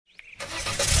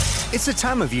It's the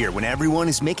time of year when everyone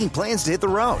is making plans to hit the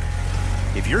road.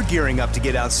 If you're gearing up to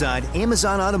get outside,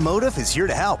 Amazon Automotive is here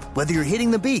to help. Whether you're hitting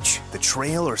the beach, the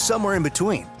trail, or somewhere in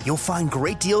between, you'll find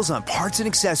great deals on parts and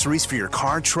accessories for your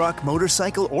car, truck,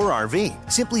 motorcycle, or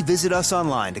RV. Simply visit us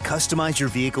online to customize your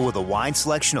vehicle with a wide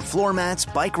selection of floor mats,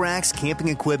 bike racks, camping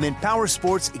equipment, power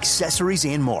sports, accessories,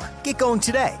 and more. Get going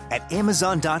today at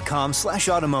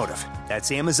Amazon.com/automotive.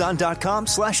 That's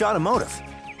Amazon.com/automotive.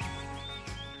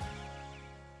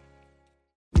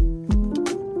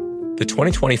 The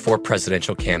 2024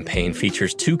 presidential campaign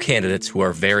features two candidates who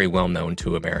are very well known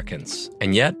to Americans.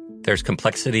 And yet, there's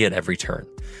complexity at every turn.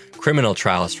 Criminal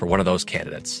trials for one of those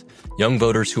candidates. Young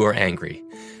voters who are angry.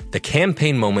 The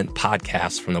Campaign Moment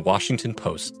podcast from the Washington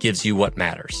Post gives you what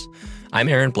matters. I'm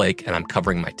Aaron Blake, and I'm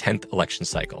covering my 10th election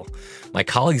cycle. My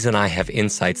colleagues and I have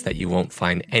insights that you won't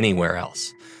find anywhere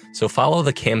else. So follow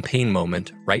the Campaign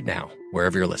Moment right now,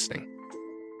 wherever you're listening.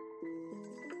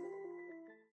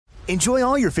 Enjoy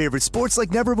all your favorite sports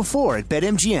like never before at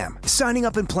BetMGM. Signing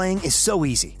up and playing is so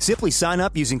easy. Simply sign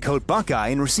up using code Buckeye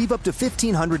and receive up to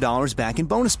 $1,500 back in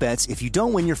bonus bets if you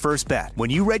don't win your first bet. When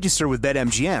you register with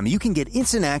BetMGM, you can get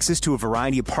instant access to a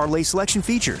variety of parlay selection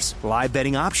features, live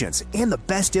betting options, and the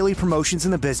best daily promotions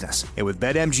in the business. And with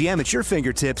BetMGM at your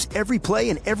fingertips, every play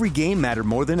and every game matter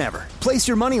more than ever. Place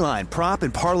your moneyline, prop,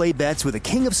 and parlay bets with the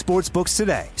king of sportsbooks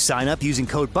today. Sign up using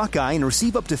code Buckeye and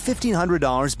receive up to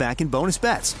 $1,500 back in bonus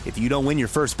bets if you don't win your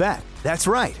first bet. That's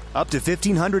right, up to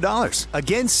 $1,500.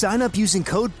 Again, sign up using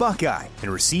code Buckeye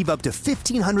and receive up to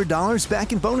 $1,500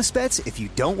 back in bonus bets if you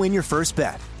don't win your first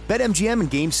bet. BetMGM and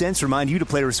GameSense remind you to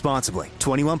play responsibly.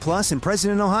 21 plus and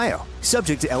present in Ohio.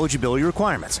 Subject to eligibility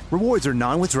requirements. Rewards are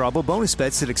non-withdrawable bonus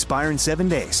bets that expire in 7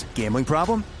 days. Gambling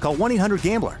problem? Call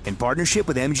 1-800-GAMBLER in partnership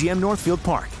with MGM Northfield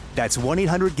Park. That's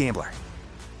 1-800-GAMBLER.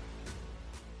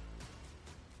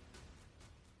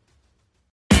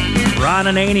 Ron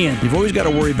Ananian. You've always got to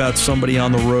worry about somebody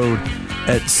on the road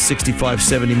at 65,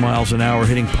 70 miles an hour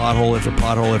hitting pothole after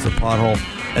pothole after pothole,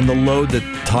 and the load that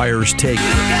tires take. Look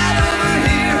out over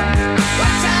here,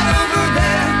 watch out over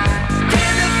there.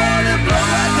 Can't afford a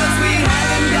blowout 'cause we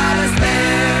haven't got a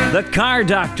spare. The Car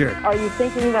Doctor. Are you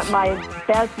thinking that my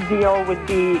best deal would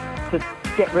be to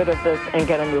get rid of this and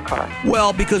get a new car?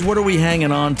 Well, because what are we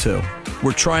hanging on to?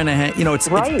 We're trying to hang,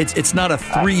 it's not a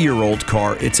 3-year-old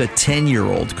car, it's a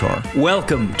 10-year-old car.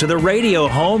 Welcome to the radio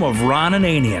home of Ron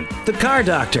Ananian, the Car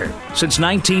Doctor. Since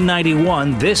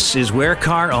 1991, this is where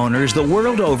car owners the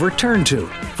world over turn to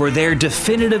for their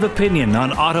definitive opinion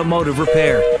on automotive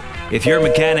repair. If your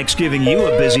mechanic's giving you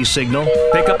a busy signal,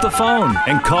 pick up the phone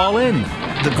and call in.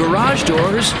 The garage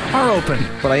doors are open.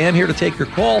 But I am here to take your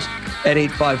calls at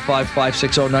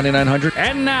 855-560-9900.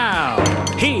 And now,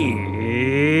 here's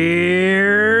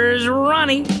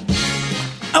Ronnie.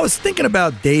 I was thinking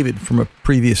about David from a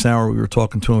previous hour. We were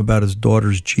talking to him about his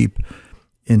daughter's Jeep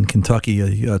in Kentucky,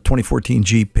 a 2014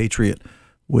 Jeep Patriot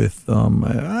with,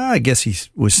 I guess he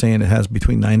was saying it has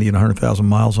between 90 and 100,000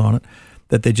 miles on it,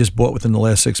 that they just bought within the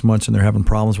last 6 months and they're having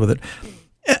problems with it.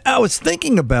 I was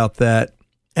thinking about that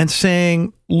and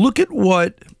saying, look at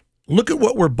what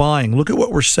we're buying. Look at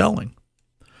what we're selling,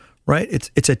 right?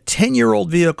 It's a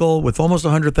 10-year-old vehicle with almost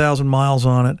 100,000 miles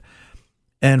on it.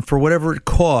 And for whatever it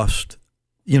cost,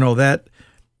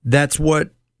 that's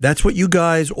what you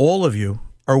guys, all of you,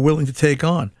 are willing to take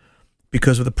on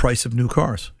because of the price of new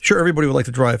cars. Sure, everybody would like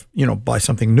to drive, buy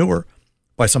something newer,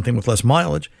 buy something with less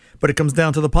mileage, but it comes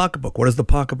down to the pocketbook. What does the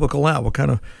pocketbook allow? What kind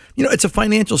of, it's a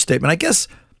financial statement. I guess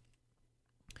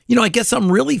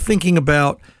I'm really thinking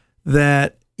about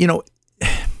that,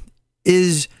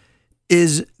 is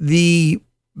the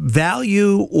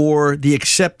value or the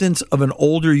acceptance of an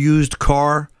older used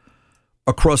car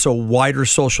across a wider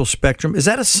social spectrum, is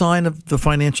that a sign of the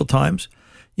financial times?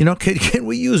 Can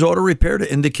we use auto repair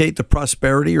to indicate the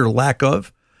prosperity or lack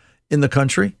of in the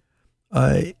country?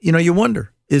 You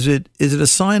wonder, is it a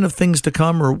sign of things to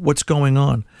come or what's going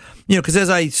on? Because as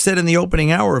I said in the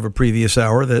opening hour of a previous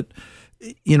hour that,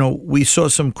 we saw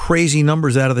some crazy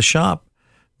numbers out of the shop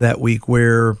that week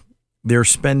where they're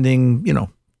spending, $2,000,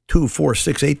 $4,000,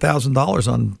 $6,000, $8,000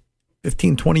 on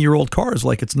 15, 20-year-old cars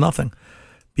like it's nothing,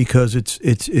 because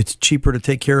it's cheaper to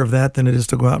take care of that than it is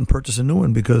to go out and purchase a new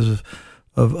one because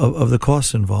of the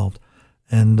costs involved.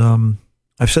 And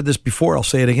I've said this before, I'll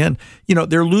say it again.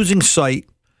 They're losing sight,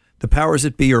 the powers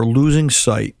that be are losing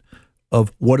sight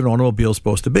of what an automobile is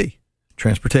supposed to be.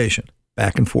 Transportation,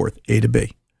 back and forth, A to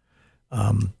B.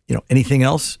 Anything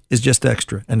else is just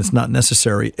extra, and it's not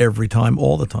necessary every time,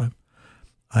 all the time.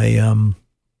 I don't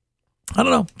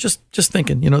know, just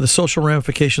thinking, the social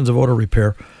ramifications of auto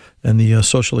repair and the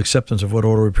social acceptance of what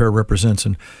auto repair represents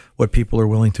and what people are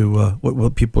willing to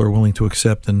what people are willing to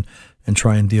accept and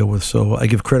try and deal with. So I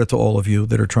give credit to all of you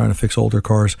that are trying to fix older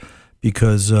cars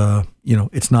because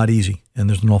it's not easy and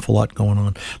there's an awful lot going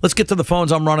on. Let's get to the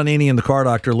phones. I'm Ron Ananian, the Car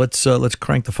Doctor. Let's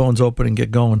crank the phones open and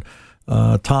get going.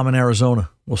 Tom in Arizona.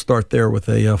 We'll start there with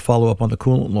a follow-up on the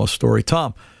coolant loss story.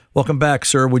 Tom, welcome back,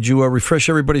 sir. Would you refresh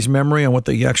everybody's memory on what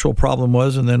the actual problem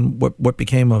was and then what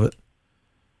became of it?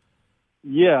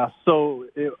 Yeah, so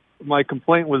my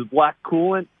complaint was black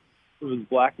coolant. It was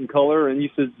black in color, and you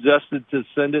suggested to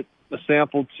send a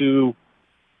sample to,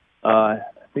 I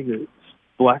think it's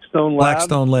Blackstone Labs.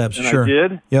 Blackstone Labs, and sure. I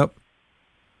did. Yep.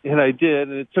 And I did,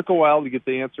 and it took a while to get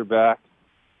the answer back.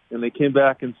 And they came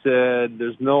back and said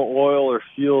there's no oil or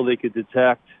fuel they could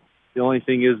detect. The only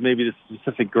thing is maybe the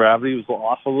specific gravity was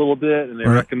off a little bit, and they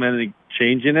recommended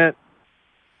changing it.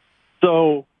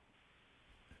 So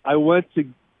I went to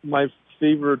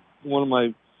one of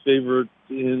my favorite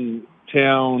in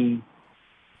town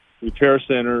repair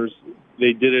centers.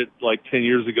 They did it like 10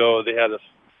 years ago. They had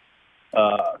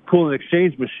a coolant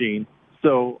exchange machine.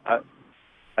 So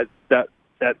that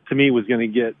to me was going to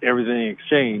get everything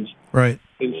exchanged. Right.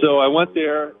 And so I went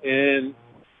there, and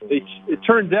it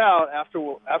turned out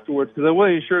afterwards, because I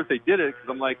wasn't even sure if they did it, because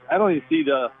I'm like, I don't even see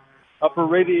the upper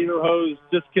radiator hose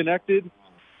disconnected.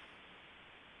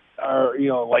 Or,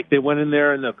 like they went in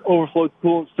there and the overflow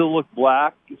coolant still looked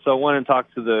black. So I went and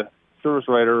talked to the service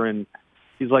writer, and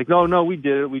he's like, no, we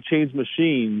did it. We changed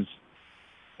machines.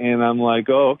 And I'm like,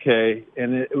 oh, okay.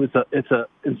 And it's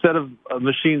instead of a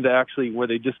machine that actually where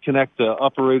they disconnect the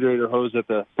upper radiator hose at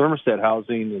the thermostat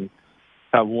housing and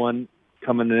have one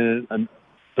coming in and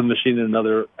the machine and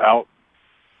another out,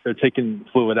 they're taking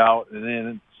fluid out and in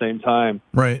at the same time.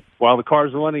 Right. While the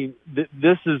car's running,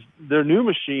 this is their new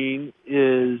machine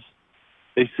is.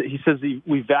 He says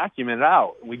we vacuum it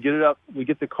out. We get it up. We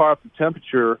get the car up to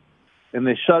temperature, and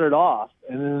they shut it off,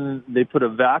 and then they put a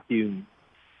vacuum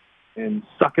and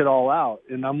suck it all out.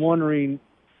 And I'm wondering,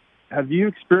 have you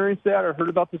experienced that or heard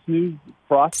about this new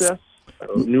process,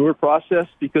 newer process?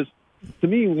 Because to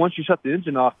me, once you shut the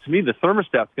engine off, to me the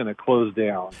thermostat's going to close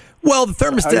down. Well, the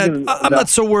thermostat. I'm not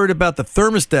so worried about the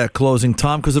thermostat closing,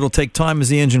 Tom, because it'll take time as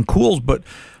the engine cools. But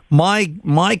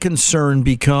my concern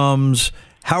becomes,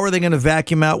 how are they going to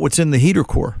vacuum out what's in the heater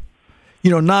core?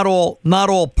 Not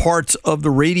all parts of the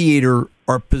radiator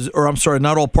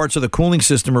not all parts of the cooling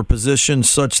system are positioned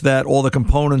such that all the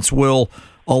components will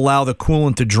allow the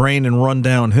coolant to drain and run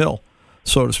downhill,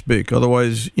 so to speak.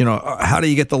 Otherwise, how do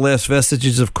you get the last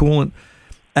vestiges of coolant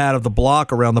out of the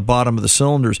block around the bottom of the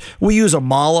cylinders? We use a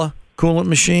Mala coolant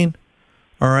machine,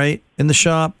 all right, in the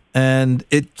shop, and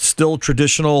it's still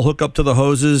traditional, hook up to the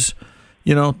hoses,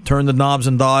 turn the knobs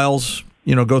and dials,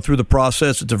 go through the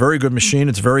process. It's a very good machine.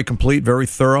 It's very complete, very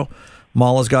thorough.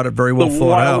 Mala's got it very well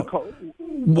thought out.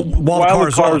 While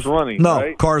the car's running, no,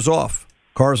 right? Car's off.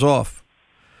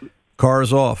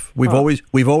 We've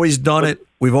always done it.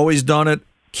 We've always done it.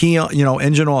 Key on,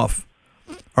 engine off.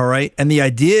 All right, and the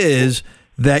idea is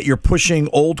that you're pushing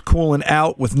old coolant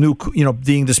out with new,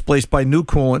 being displaced by new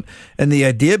coolant, and the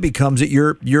idea becomes that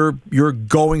you're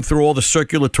going through all the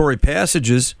circulatory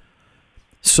passages,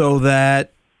 so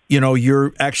that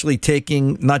you're actually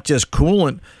taking not just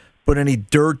coolant, but any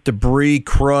dirt, debris,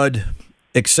 crud,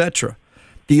 etc.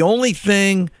 The only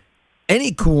thing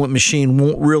any coolant machine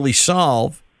won't really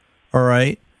solve, all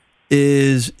right,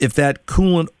 is if that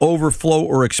coolant overflow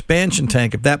or expansion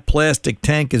tank, if that plastic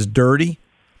tank is dirty,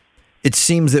 it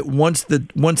seems that once the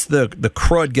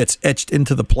crud gets etched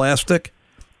into the plastic,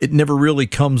 it never really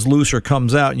comes loose or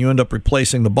comes out, and you end up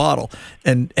replacing the bottle.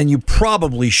 And you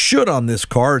probably should on this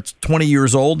car. It's 20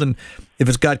 years old, and if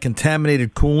it's got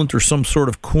contaminated coolant or some sort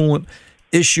of coolant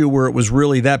issue where it was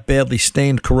really that badly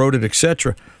stained, corroded,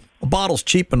 etc., a bottle's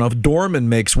cheap enough. Dorman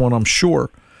makes one, I'm sure.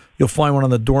 You'll find one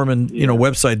on the Dorman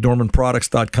website,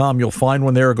 dormanproducts.com. You'll find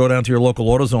one there, or go down to your local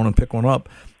AutoZone and pick one up.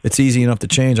 It's easy enough to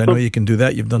change. I know you can do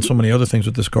that. You've done so many other things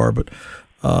with this car, but...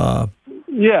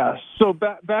 Yeah, so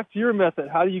back to your method.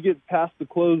 How do you get past the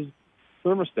closed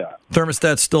thermostat?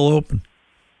 Thermostat's still open.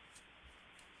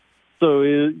 So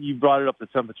you brought it up to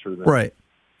temperature then? Right.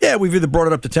 Yeah, we've either brought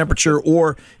it up to temperature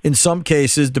or, in some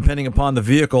cases, depending upon the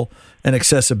vehicle and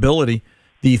accessibility,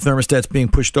 the thermostat's being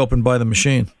pushed open by the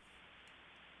machine.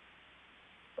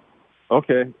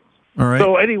 Okay. All right.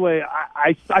 So anyway,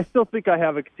 I still think I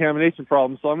have a contamination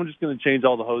problem, so I'm just going to change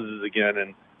all the hoses again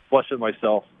and flush it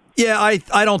myself. Yeah,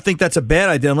 I don't think that's a bad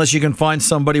idea unless you can find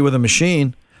somebody with a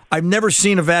machine. I've never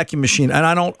seen a vacuum machine, and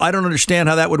I don't understand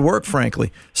how that would work,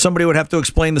 frankly. Somebody would have to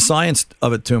explain the science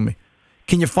of it to me.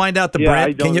 Can you find out the brand?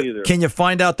 I don't either. Can you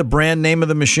find out the brand name of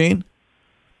the machine?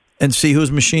 and see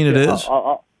whose machine it is?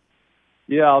 I'll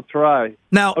try.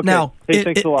 Now, hey,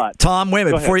 thanks a lot. Tom, wait a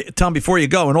minute. Before you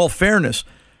go, in all fairness,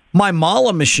 my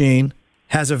Mala machine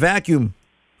has a vacuum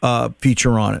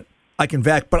feature on it. I can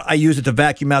but I use it to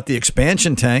vacuum out the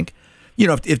expansion tank. You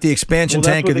know, if the expansion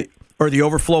tank or the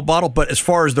overflow bottle. But as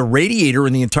far as the radiator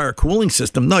and the entire cooling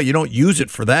system, no, you don't use it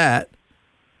for that.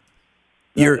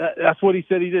 That's what he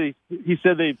said he did. He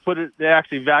said they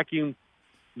actually vacuumed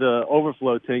the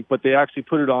overflow tank, but they actually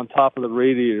put it on top of the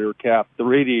radiator cap,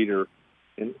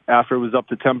 and after it was up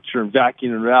to temperature and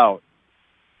vacuumed it out.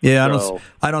 Yeah,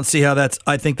 I don't see how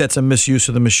I think that's a misuse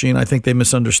of the machine. I think they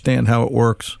misunderstand how it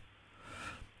works.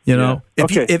 You know,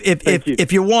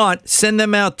 if you want, send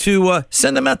them out to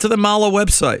the Mala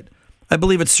website. I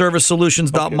believe it's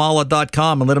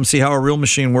servicesolutions.mala.com and let them see how a real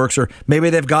machine works. Or maybe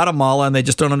they've got a Mala and they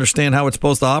just don't understand how it's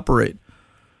supposed to operate.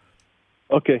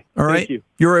 Okay. All right. Thank you.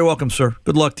 You're very welcome, sir.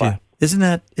 Good luck to you. Isn't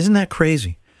that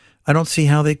crazy? I don't see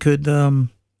how they could. I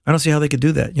don't see how they could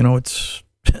do that. You know, it's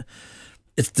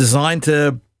designed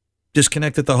to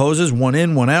disconnect at the hoses, one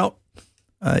in, one out.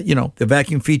 You know, the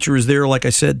vacuum feature is there, like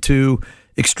I said, to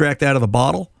extract out of the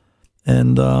bottle,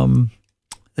 and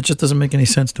it just doesn't make any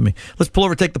sense to me. Let's pull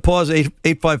over, take the pause.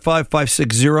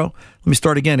 855-560. Let me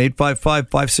start again.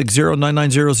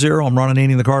 855-560-9900. I'm Ron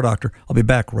Ananian, the Car Doctor. I'll be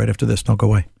back right after this. Don't go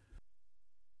away.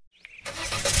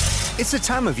 It's the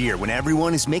time of year when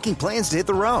everyone is making plans to hit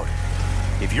the road.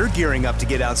 If you're gearing up to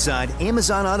get outside,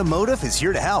 Amazon Automotive is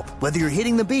here to help. Whether you're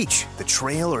hitting the beach, the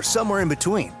trail, or somewhere in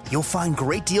between, you'll find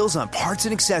great deals on parts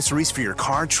and accessories for your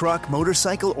car, truck,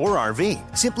 motorcycle, or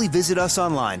RV. Simply visit us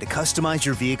online to customize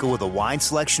your vehicle with a wide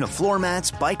selection of floor mats,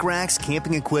 bike racks,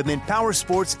 camping equipment, power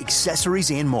sports,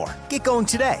 accessories, and more. Get going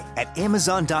today at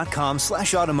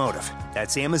Amazon.com/automotive.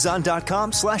 That's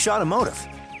Amazon.com/automotive.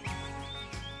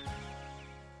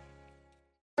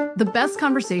 The best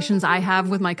conversations I have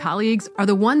with my colleagues are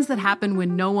the ones that happen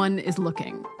when no one is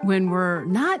looking, when we're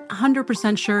not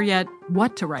 100% sure yet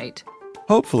what to write.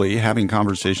 Hopefully, having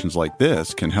conversations like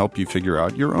this can help you figure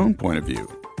out your own point of view.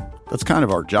 That's kind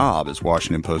of our job as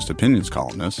Washington Post opinions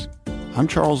columnists. I'm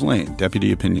Charles Lane,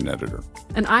 Deputy Opinion Editor.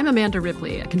 And I'm Amanda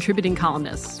Ripley, a contributing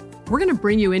columnist. We're going to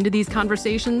bring you into these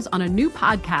conversations on a new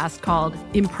podcast called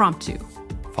Impromptu.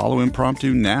 Follow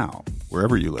Impromptu now,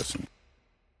 wherever you listen.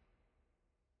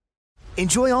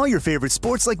 Enjoy all your favorite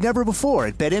sports like never before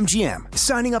at BetMGM.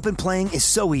 Signing up and playing is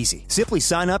so easy. Simply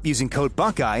sign up using code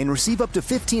Buckeye and receive up to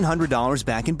 $1,500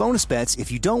 back in bonus bets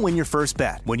if you don't win your first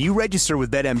bet. When you register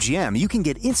with BetMGM, you can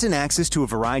get instant access to a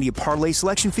variety of parlay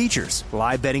selection features,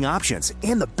 live betting options,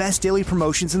 and the best daily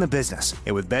promotions in the business.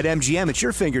 And with BetMGM at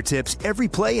your fingertips, every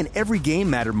play and every game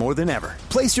matter more than ever.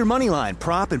 Place your moneyline,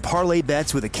 prop, and parlay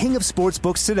bets with the king of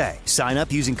sportsbooks today. Sign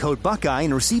up using code Buckeye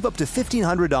and receive up to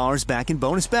 $1,500 back in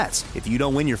bonus bets if you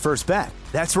don't win your first bet.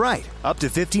 That's right, up to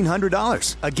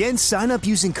 $1,500. Again, sign up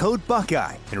using code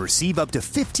Buckeye and receive up to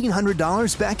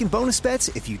 $1,500 back in bonus bets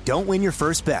if you don't win your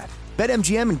first bet.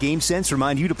 BetMGM and GameSense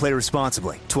remind you to play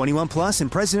responsibly. 21 plus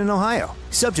and present in Ohio.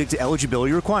 Subject to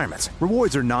eligibility requirements.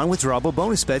 Rewards are non-withdrawable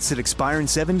bonus bets that expire in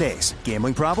 7 days.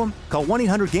 Gambling problem? Call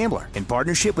 1-800-GAMBLER in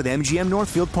partnership with MGM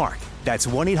Northfield Park. That's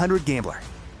 1-800-GAMBLER.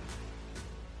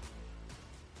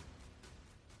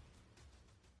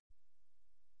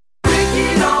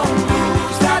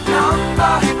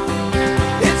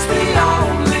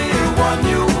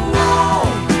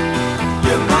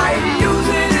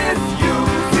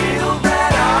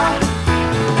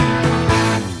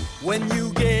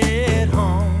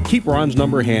 Keep Ron's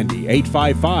number handy,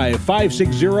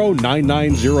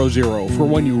 855-560-9900, for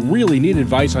when you really need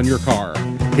advice on your car.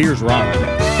 Here's Ron.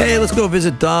 Hey, let's go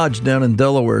visit Dodge down in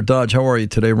Delaware. Dodge, how are you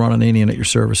today? Ron Ananian at your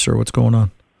service, sir. What's going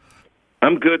on?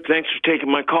 I'm good. Thanks for taking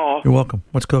my call. You're welcome.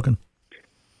 What's cooking?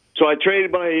 So I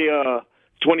traded my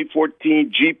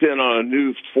 2014 Jeep in on a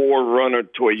new 4Runner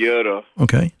Toyota.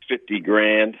 Okay.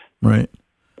 $50,000. Right.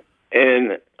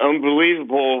 And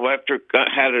unbelievable, after I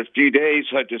had it a few days,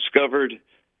 I discovered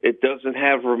it doesn't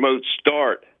have remote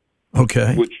start.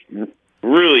 Okay. Which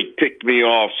really ticked me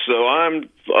off. So I'm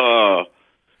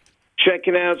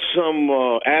checking out some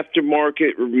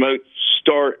aftermarket remote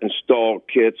start install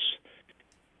kits,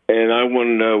 and I want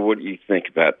to know what you think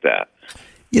about that.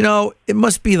 You know, it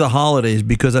must be the holidays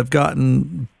because I've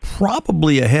gotten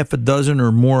probably a half a dozen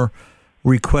or more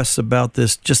requests about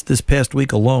this just this past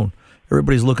week alone.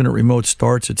 Everybody's looking at remote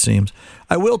starts, it seems.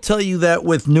 I will tell you that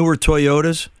with newer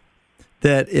Toyotas,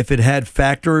 that if it had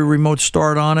factory remote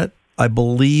start on it, I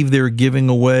believe they're giving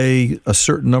away a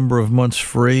certain number of months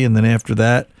free, and then after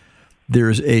that,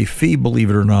 there's a fee,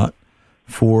 believe it or not,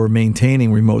 for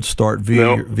maintaining remote start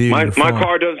via your phone. My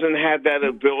car doesn't have that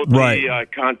ability. Right. I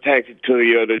contacted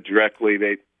Toyota directly.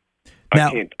 They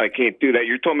I can't do that.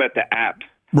 You're talking about the app.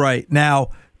 Right. Now,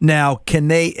 can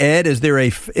they add? Is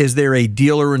there a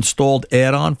dealer installed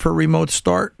add-on for remote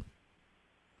start?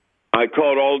 I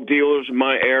called all dealers in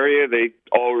my area. They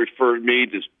all referred me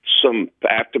to some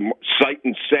Sight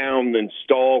and Sound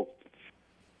install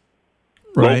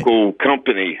local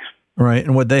company. Right.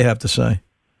 And what'd they have to say?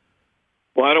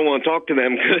 Well, I don't want to talk to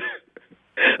them because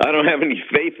I don't have any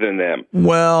faith in them.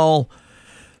 Well,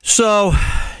 so,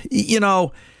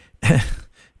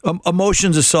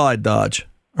 emotions aside, Dodge,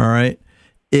 all right?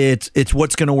 It's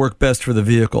what's going to work best for the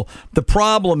vehicle. The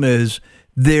problem is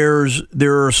there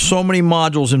are so many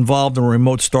modules involved in a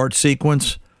remote start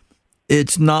sequence.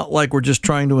 It's not like we're just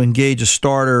trying to engage a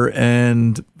starter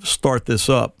and start this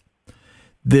up.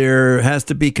 There has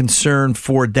to be concern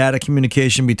for data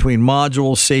communication between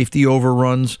modules, safety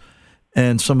overruns,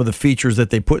 and some of the features that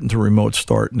they put into remote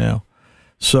start now.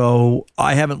 So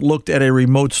I haven't looked at a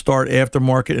remote start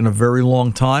aftermarket in a very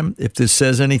long time. If this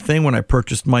says anything, when I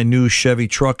purchased my new Chevy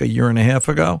truck a year and a half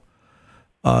ago,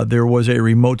 there was a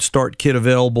remote start kit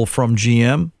available from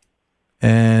GM,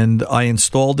 and I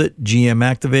installed it. GM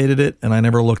activated it, and I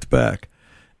never looked back.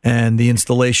 And the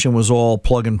installation was all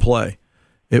plug and play.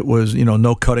 It was,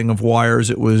 no cutting of wires.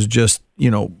 It was just,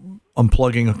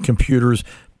 unplugging computers,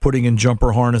 putting in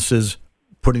jumper harnesses,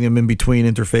 putting them in between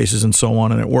interfaces and so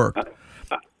on, and it worked.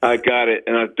 I got it,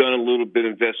 and I've done a little bit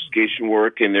of investigation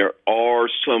work, and there are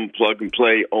some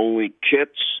plug-and-play only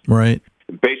kits. Right.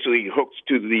 Basically hooks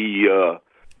to the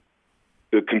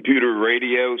computer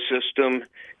radio system,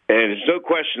 and there's no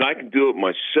question I can do it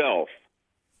myself.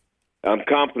 I'm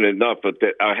confident enough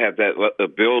that I have that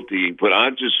ability, but I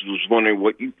just was wondering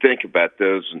what you think about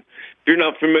those. And if you're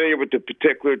not familiar with the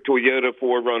particular Toyota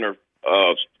 4Runner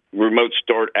remote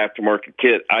start aftermarket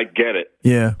kit, I get it.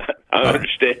 Yeah. I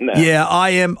understand that. Yeah,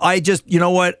 I am. I just, you know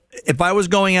what? If I was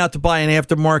going out to buy an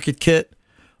aftermarket kit,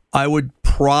 I would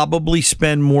probably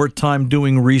spend more time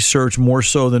doing research more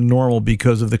so than normal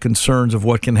because of the concerns of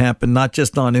what can happen, not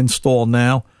just on install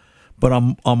now, but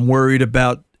I'm worried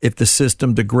about if the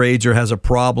system degrades or has a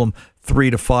problem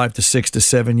 3 to 5 to 6 to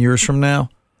 7 years from now.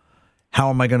 How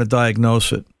am I going to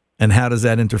diagnose it? And how does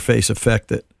that interface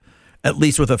affect it? At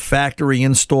least with a factory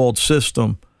installed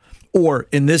system, or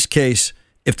in this case,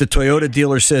 if the Toyota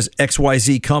dealer says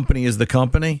XYZ company is the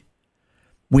company,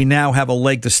 we now have a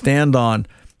leg to stand on.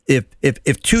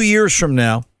 If 2 years from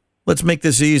now, let's make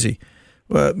this easy.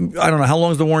 I don't know, how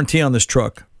long is the warranty on this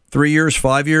truck? 3 years,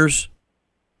 5 years?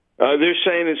 They're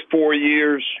saying it's 4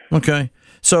 years. Okay.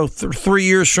 So 3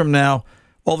 years from now,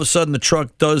 all of a sudden the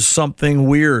truck does something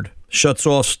weird, shuts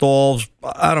off, stalls,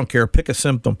 I don't care, pick a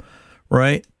symptom,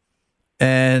 right?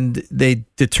 And they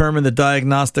determine the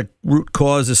diagnostic root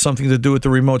cause is something to do with the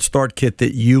remote start kit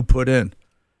that you put in.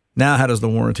 Now how does the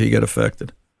warranty get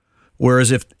affected?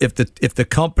 Whereas if the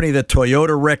company that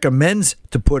Toyota recommends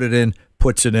to put it in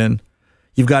puts it in,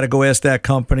 you've got to go ask that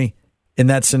company, in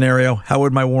that scenario, how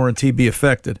would my warranty be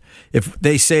affected? If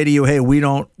they say to you, hey,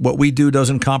 what we do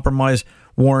doesn't compromise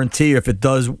warranty, or if it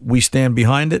does, we stand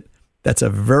behind it, that's a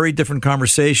very different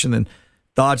conversation than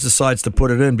Dodge decides to put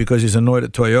it in because he's annoyed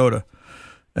at Toyota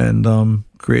and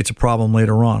creates a problem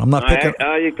later on. I'm not picking.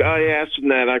 I asked him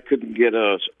that. I couldn't get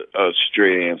a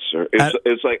straight answer.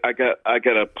 It's like I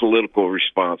got a political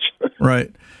response. Right.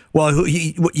 Well,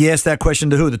 you asked that question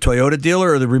to who? The Toyota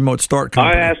dealer or the remote start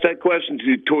company? I asked that question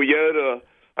to Toyota,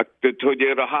 the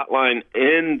Toyota hotline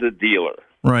and the dealer.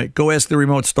 Right. Go ask the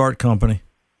remote start company.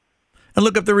 And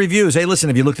look up the reviews. Hey, listen,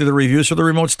 have you looked at the reviews for the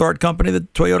remote start company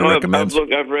that Toyota recommends?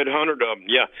 I've read 100 of them,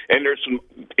 yeah. And there's some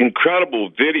incredible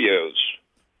videos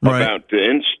about the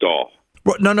install.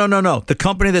 No. The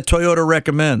company that Toyota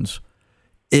recommends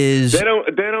is... They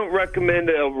don't recommend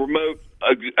a remote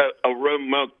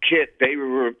kit. They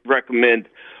recommend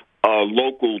a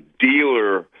local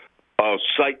dealer,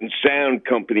 Sight and Sound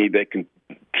company that can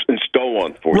install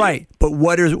one for you. Right, but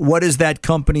what is that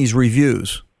company's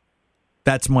reviews?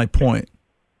 That's my point.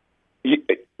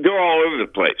 They're all over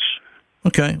the place.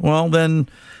 Okay, well then,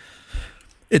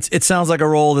 it sounds like a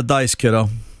roll of the dice, kiddo.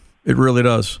 It really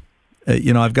does.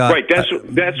 I've got right.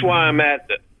 That's why I'm at.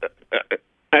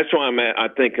 That's why I'm at. I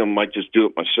think I might just do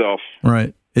it myself.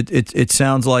 Right. It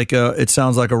sounds like a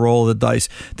roll of the dice.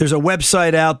 There's a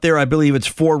website out there. I believe it's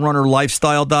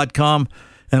 4runnerlifestyle.com.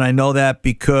 And I know that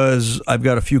because I've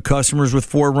got a few customers with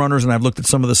 4Runners, and I've looked at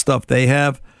some of the stuff they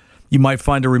have. You might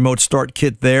find a remote start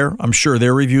kit there. I'm sure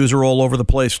their reviews are all over the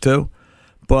place too.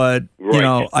 But,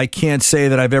 right. I can't say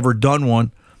that I've ever done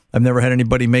one. I've never had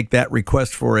anybody make that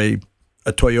request for a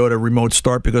Toyota remote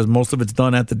start because most of it's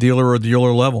done at the dealer or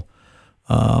dealer level.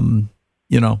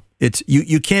 It's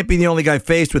you can't be the only guy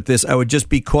faced with this. I would just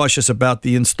be cautious about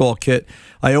the install kit.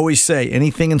 I always say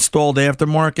anything installed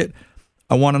aftermarket,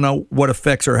 I want to know what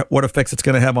effects it's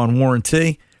going to have on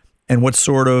warranty, and what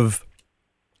sort of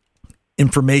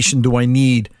information do I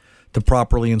need to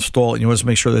properly install it. You always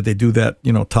make sure that they do that,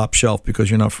 top shelf, because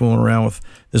you're not fooling around with.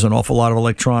 There's an awful lot of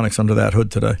electronics under that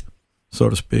hood today, so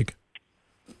to speak.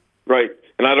 Right,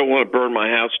 and I don't want to burn my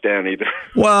house down either.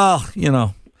 Well,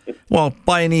 Well,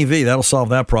 buy an EV. That'll solve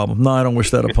that problem. No, I don't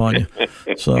wish that upon you.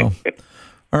 So,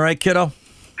 all right, kiddo.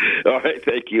 All right,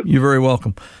 thank you. You're very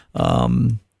welcome.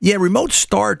 Remote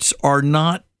starts are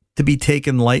not to be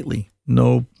taken lightly.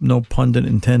 No pundit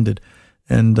intended.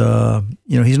 And,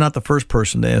 he's not the first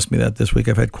person to ask me that this week.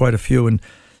 I've had quite a few. And,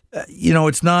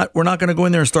 we're not going to go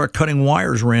in there and start cutting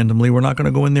wires randomly. We're not going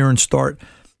to go in there and start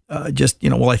I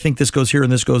think this goes here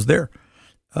and this goes there.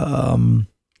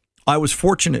 I was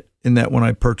fortunate in that when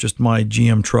I purchased my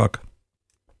GM truck,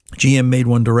 GM made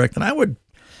one direct, and I would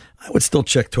still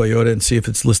check Toyota and see if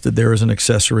it's listed there as an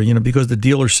accessory, because the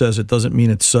dealer says it doesn't mean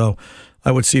it's so.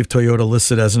 I would see if Toyota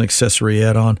lists it as an accessory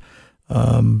add-on,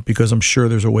 because I'm sure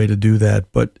there's a way to do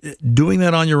that. But doing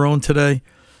that on your own today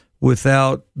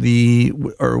without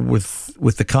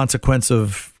with the consequence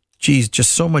of,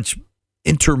 just so much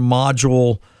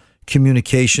intermodule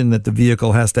communication that the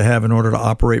vehicle has to have in order to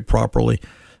operate properly.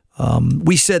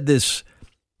 We said this,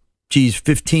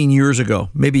 15 years ago,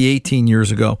 maybe 18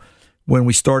 years ago, when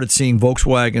we started seeing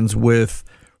Volkswagens with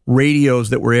radios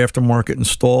that were aftermarket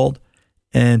installed,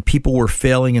 and people were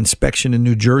failing inspection in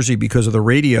New Jersey because of the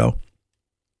radio.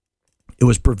 It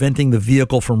was preventing the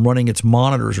vehicle from running its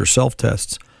monitors or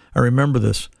self-tests. I remember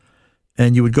this.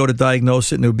 And you would go to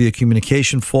diagnose it, and there would be a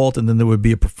communication fault, and then there would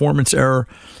be a performance error.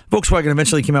 Volkswagen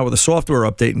eventually came out with a software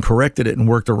update and corrected it and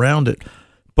worked around it.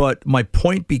 But my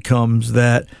point becomes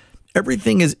that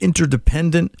everything is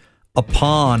interdependent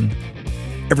upon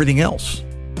everything else.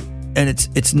 And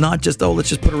it's not just, let's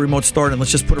just put a remote start and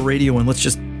let's just put a radio in.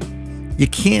 You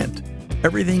can't.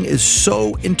 Everything is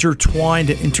so intertwined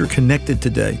and interconnected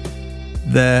today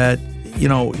that,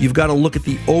 you've got to look at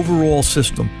the overall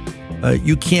system.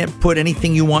 You can't put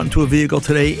anything you want into a vehicle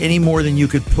today any more than you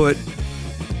could put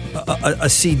a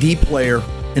CD player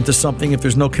into something if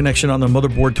there's no connection on the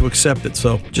motherboard to accept it.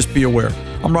 So just be aware.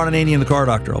 I'm Ron Ananian, the Car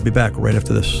Doctor. I'll be back right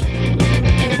after this.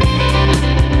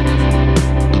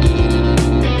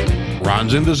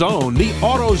 Ron's in the zone, the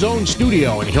AutoZone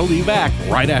studio, and he'll be back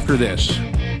right after this.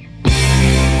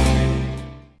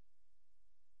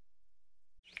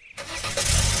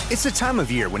 It's the time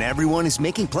of year when everyone is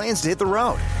making plans to hit the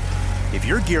road. If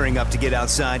you're gearing up to get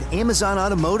outside, Amazon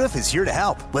Automotive is here to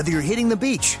help. Whether you're hitting the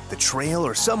beach, the trail,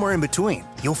 or somewhere in between,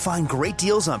 you'll find great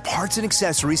deals on parts and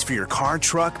accessories for your car,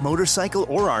 truck, motorcycle,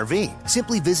 or RV.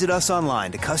 Simply visit us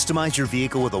online to customize your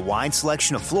vehicle with a wide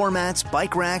selection of floor mats,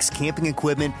 bike racks, camping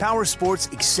equipment, power sports,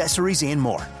 accessories, and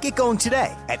more. Get going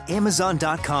today at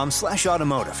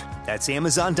Amazon.com/automotive. That's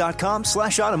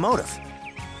Amazon.com/automotive.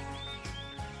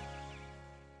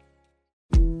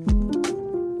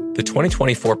 The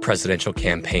 2024 presidential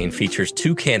campaign features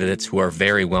two candidates who are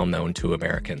very well known to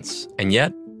Americans. And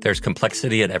yet, there's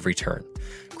complexity at every turn.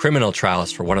 Criminal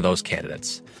trials for one of those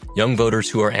candidates. Young voters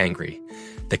who are angry.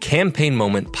 The Campaign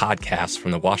Moment podcast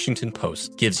from the Washington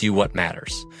Post gives you what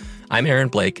matters. I'm Aaron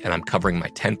Blake, and I'm covering my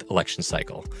 10th election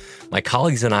cycle. My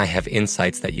colleagues and I have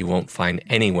insights that you won't find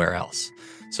anywhere else.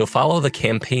 So follow the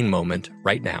Campaign Moment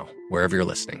right now, wherever you're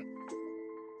listening.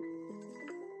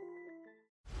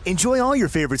 Enjoy all your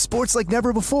favorite sports like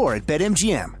never before at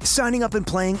BetMGM. Signing up and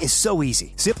playing is so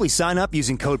easy. Simply sign up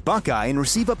using code Buckeye and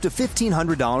receive up to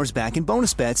 $1,500 back in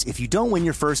bonus bets if you don't win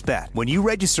your first bet. When you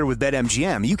register with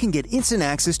BetMGM, you can get instant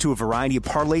access to a variety of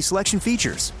parlay selection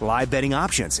features, live betting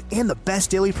options, and the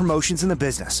best daily promotions in the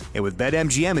business. And with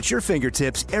BetMGM at your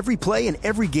fingertips, every play and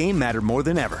every game matter more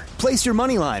than ever. Place your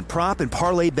moneyline, prop, and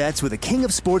parlay bets with the king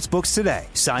of sportsbooks today.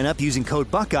 Sign up using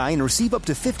code Buckeye and receive up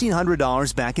to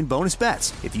 $1,500 back in bonus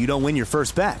bets if you don't win your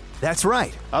first bet. That's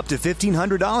right, up to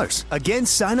 $1,500. Again,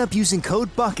 sign up using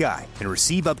code Buckeye and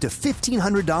receive up to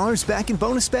 $1,500 back in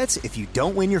bonus bets if you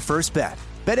don't win your first bet.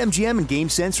 BetMGM and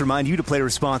GameSense remind you to play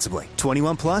responsibly.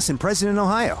 21 plus and present in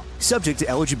Ohio. Subject to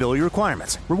eligibility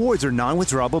requirements. Rewards are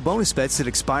non-withdrawable bonus bets that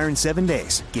expire in 7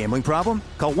 days. Gambling problem?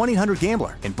 Call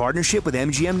 1-800-GAMBLER in partnership with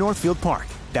MGM Northfield Park.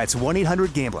 That's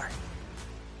 1-800-GAMBLER.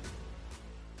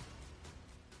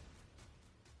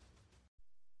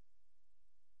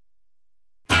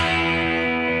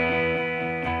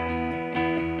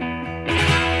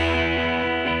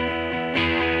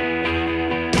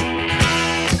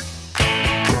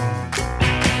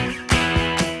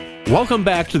 Welcome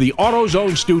back to the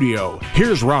AutoZone studio.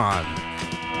 Here's Ron.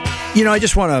 I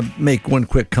just want to make one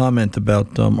quick comment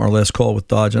about our last call with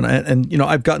Dodge, and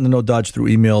I've gotten to know Dodge through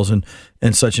emails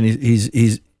and such, and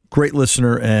he's a great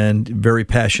listener and very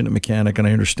passionate mechanic, and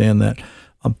I understand that.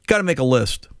 Got to make a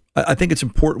list. I think it's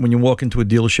important when you walk into a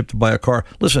dealership to buy a car.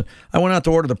 Listen, I went out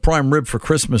to order the prime rib for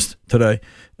Christmas today,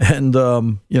 and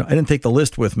I didn't take the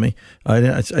list with me.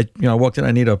 I walked in.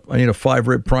 I need a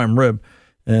 5-rib prime rib,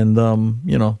 and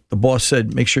the boss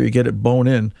said make sure you get it bone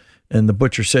in. And the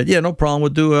butcher said, yeah, no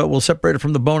problem. We'll separate it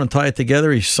from the bone and tie it together.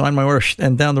 He signed my order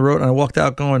and down the road. And I walked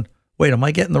out going, wait, am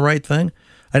I getting the right thing?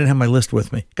 I didn't have my list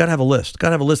with me. Got to have a list. Got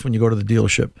to have a list when you go to the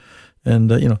dealership. And,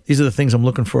 these are the things I'm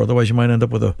looking for. Otherwise, you might end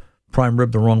up with a prime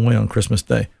rib the wrong way on Christmas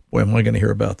Day. Boy, am I going to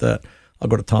hear about that. I'll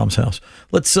go to Tom's house.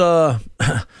 Let's go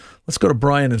to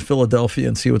Brian in Philadelphia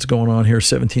and see what's going on here.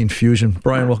 17 Fusion.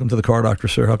 Brian, welcome to the Car Doctor,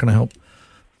 sir. How can I help?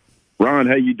 Ron,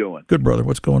 how you doing? Good, brother.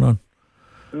 What's going on?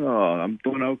 Oh, I'm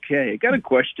doing okay. I got a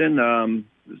question.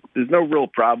 There's no real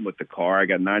problem with the car. I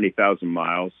got 90,000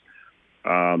 miles.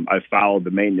 I followed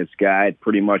the maintenance guide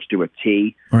pretty much to a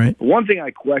T. Right. One thing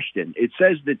I question, it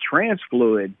says the trans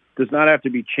fluid does not have to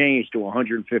be changed to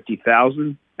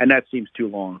 150,000, and that seems too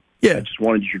long. Yeah. I just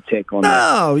wanted your take on that.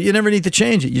 No, you never need to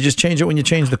change it. You just change it when you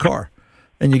change the car.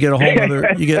 And you get a whole other,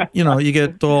 I'll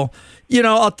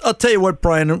tell you what,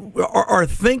 Brian, our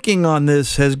thinking on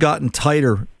this has gotten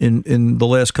tighter in the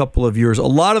last couple of years. A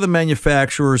lot of the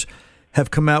manufacturers have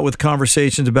come out with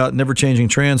conversations about never changing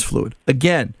trans fluid.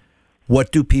 Again,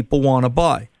 what do people want to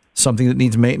buy? Something that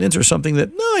needs maintenance or something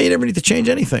that, no, you never need to change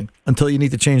anything until you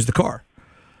need to change the car.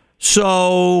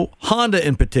 So Honda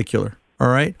in particular, all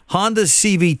right? Honda's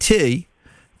CVT,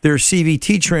 their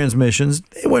CVT transmissions,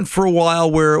 they went for a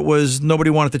while where it was nobody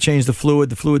wanted to change the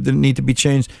fluid didn't need to be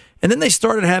changed, and then they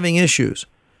started having issues.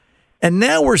 And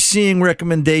now we're seeing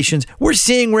recommendations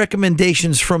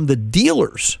from the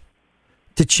dealers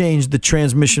to change the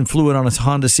transmission fluid on a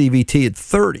Honda CVT at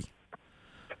 30.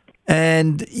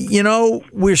 And,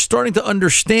 we're starting to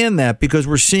understand that because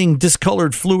we're seeing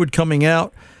discolored fluid coming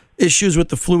out, issues with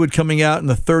the fluid coming out in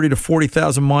the 30 to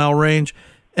 40,000 mile range.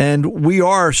 And we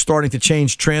are starting to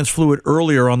change trans fluid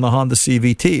earlier on the Honda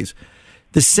CVTs.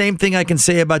 The same thing I can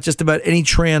say about just about any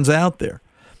trans out there.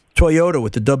 Toyota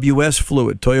with the WS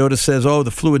fluid. Toyota says,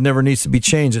 the fluid never needs to be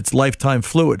changed. It's lifetime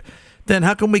fluid. Then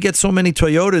how come we get so many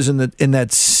Toyotas in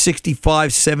that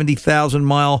 65, 70,000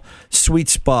 mile sweet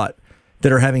spot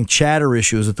that are having chatter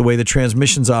issues with the way the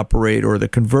transmissions operate or the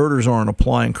converters aren't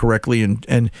applying correctly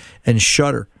and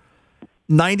shudder?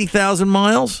 90,000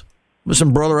 miles?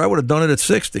 Listen, brother, I would have done it at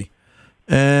 60.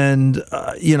 And,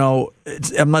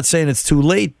 I'm not saying it's too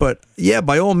late, but yeah,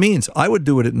 by all means, I would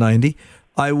do it at 90.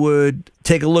 I would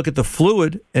take a look at the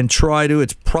fluid and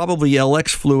it's probably LX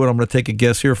fluid. I'm going to take a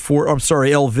guess here.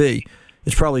 LV.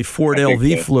 It's probably Ford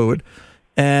LV fluid.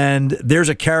 And there's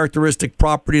a characteristic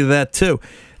property to that too.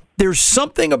 There's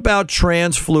something about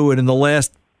trans fluid in the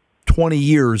last 20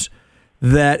 years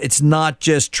that it's not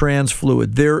just trans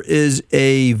fluid. There is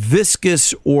a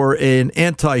viscous or an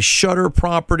anti-shudder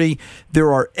property.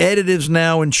 There are additives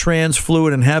now in trans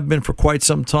fluid and have been for quite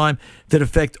some time that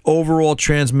affect overall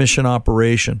transmission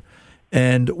operation.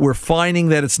 And we're finding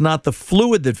that it's not the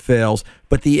fluid that fails,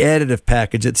 but the additive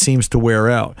package that seems to wear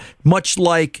out. Much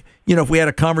like, if we had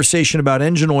a conversation about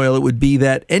engine oil, it would be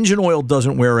that engine oil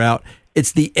doesn't wear out.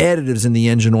 It's the additives in the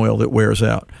engine oil that wears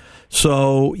out.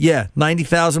 So,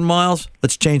 90,000 miles,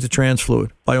 let's change the trans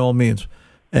fluid by all means.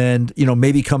 And,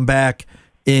 maybe come back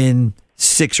in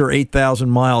 6,000 or 8,000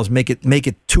 miles, make it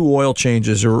 2 oil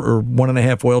changes or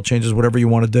 1.5 oil changes, whatever you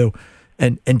want to do,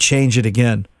 and change it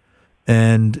again.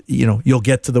 And, you'll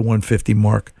get to the 150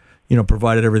 mark,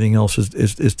 provided everything else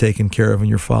is taken care of and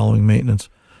you're following maintenance.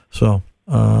 So,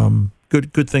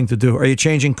 good thing to do. Are you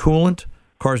changing coolant?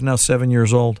 Car's now 7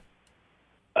 years old.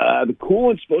 The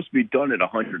coolant's supposed to be done at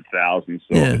 100,000,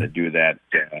 so I'm going to do that.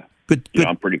 Good.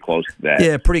 I'm pretty close to that.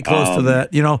 Yeah, pretty close to that.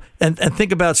 And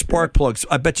think about spark plugs.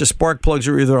 I bet you spark plugs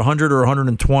are either 100 or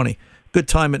 120. Good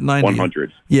time at 90.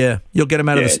 100. Yeah, you'll get them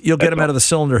out of the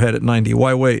cylinder head at 90.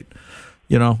 Why wait?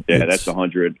 That's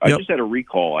 100. I just had a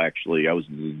recall. Actually, I was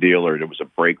at the dealer. There was a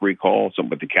brake recall,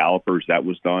 something with the calipers that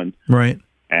was done. Right.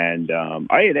 And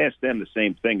I had asked them the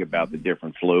same thing about the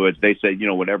different fluids. They said,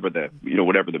 whatever the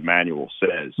manual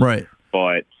says. Right.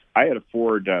 But I had a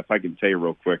Ford, if I can tell you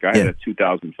real quick, I had a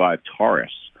 2005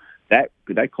 Taurus. That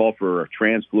called for a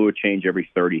trans fluid change every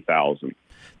 30,000.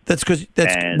 That's because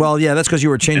you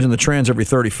were changing the trans every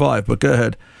 35. But go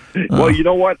ahead. Well, you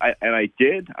know what? I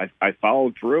did. I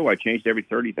followed through. I changed every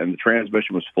 30, and the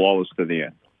transmission was flawless to the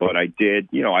end. But I did.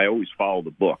 I always follow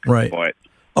the book. Right. But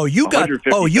you got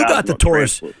the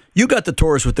Taurus. You got the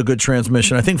Taurus with the good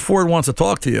transmission. I think Ford wants to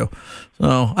talk to you.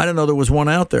 So I didn't know there was one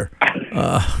out there.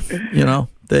 That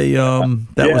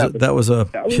was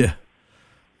yeah.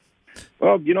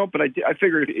 Well, but I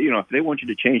figured, if they want you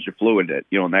to change the fluid,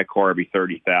 in that car, it'd be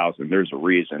 $30,000. There's a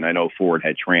reason. I know Ford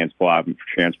had trans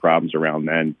problems around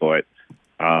then, but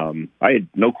I had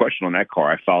no question on that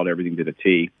car. I followed everything to the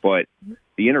T, but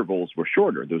the intervals were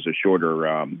shorter. There was a shorter,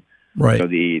 right. So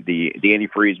the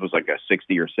antifreeze was like a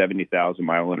 60 or 70,000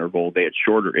 mile interval. They had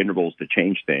shorter intervals to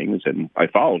change things, and I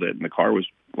followed it, and the car was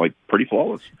like pretty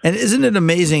flawless. And isn't it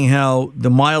amazing how the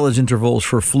mileage intervals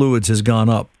for fluids has gone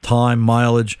up? Time,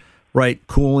 mileage. Right,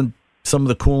 coolant. Some of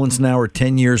the coolants now are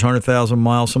 10 years, 100,000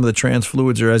 miles. Some of the trans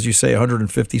fluids are, as you say,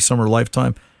 150. Some are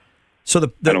lifetime. So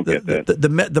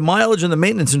the mileage and the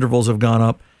maintenance intervals have gone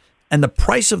up, and the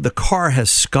price of the car has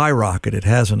skyrocketed,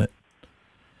 hasn't it?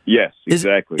 Yes,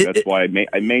 exactly. That's why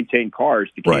I maintain cars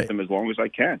to keep them as long as I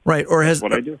can. Right, That's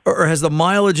what I do. Or has the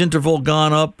mileage interval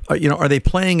gone up? Are they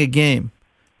playing a game,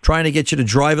 trying to get you to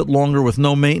drive it longer with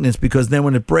no maintenance? Because then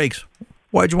when it breaks,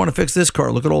 why'd you want to fix this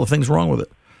car? Look at all the things wrong with it.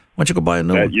 Why don't you go buy a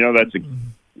new one?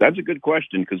 That's a good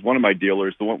question, because one of my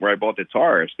dealers, the one where I bought the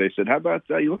Taurus, they said, how about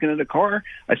you looking at a car?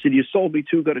 I said, you sold me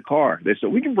too good a car. They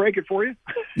said, we can break it for you.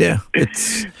 Yeah.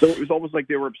 So it was almost like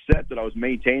they were upset that I was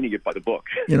maintaining it by the book.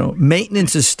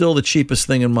 Maintenance is still the cheapest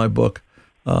thing in my book.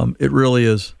 It really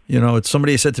is. It's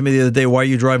somebody said to me the other day, why are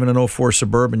you driving an 04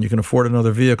 Suburban? You can afford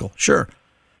another vehicle. Sure.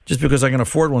 Just because I can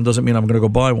afford one doesn't mean I'm going to go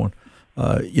buy one.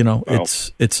 I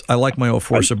like my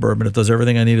 04 Suburban. It does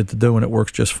everything I need it to do, and it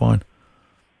works just fine.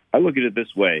 I look at it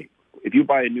this way. If you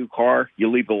buy a new car, you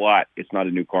leave the lot, it's not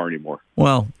a new car anymore.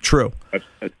 Well, true.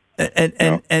 And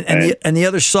the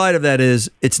other side of that is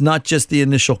it's not just the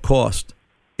initial cost.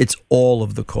 It's all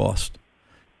of the cost.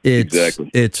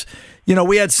 Exactly.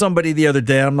 We had somebody the other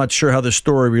day, I'm not sure how the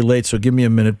story relates, so give me a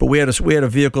minute, but we had a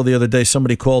vehicle the other day,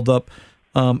 somebody called up,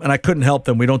 and I couldn't help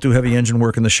them. We don't do heavy engine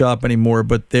work in the shop anymore,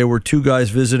 but there were two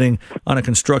guys visiting on a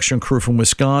construction crew from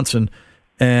Wisconsin,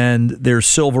 and their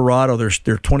Silverado, their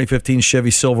 2015 Chevy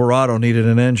Silverado needed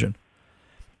an engine.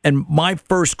 And my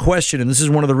first question, and this is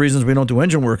one of the reasons we don't do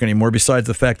engine work anymore, besides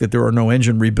the fact that there are no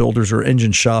engine rebuilders or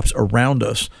engine shops around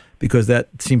us, because that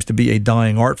seems to be a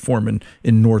dying art form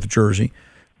in North Jersey.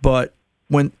 But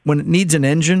when it needs an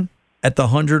engine at the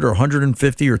 100 or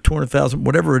 150 or 200,000,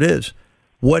 whatever it is,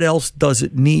 what else does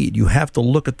it need? You have to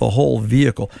look at the whole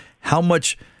vehicle. How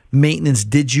much maintenance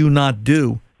did you not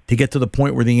do to get to the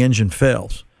point where the engine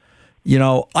fails?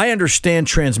 I understand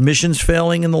transmissions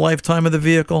failing in the lifetime of the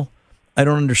vehicle. I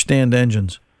don't understand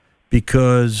engines,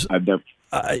 because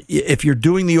if you're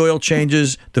doing the oil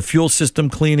changes, the fuel system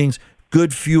cleanings,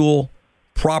 good fuel,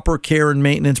 proper care and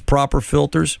maintenance, proper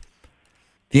filters,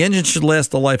 the engine should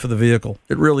last the life of the vehicle.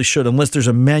 It really should, unless there's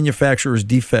a manufacturer's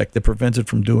defect that prevents it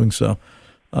from doing so.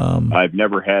 I've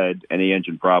never had any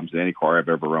engine problems in any car I've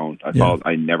ever owned.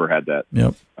 I never had that.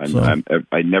 Yep.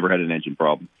 I nenever had an engine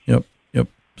problem. Yep.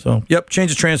 So,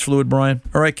 change the trans fluid, Brian.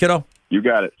 All right, kiddo? You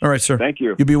got it. All right, sir. Thank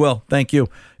you. You be well. Thank you.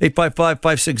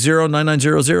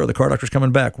 855-560-9900. The Car Doctor's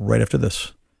coming back right after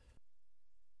this.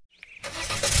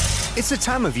 It's the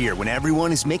time of year when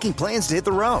everyone is making plans to hit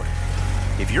the road.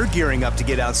 If you're gearing up to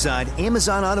get outside,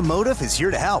 Amazon Automotive is here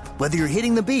to help. Whether you're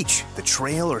hitting the beach, the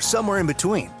trail, or somewhere in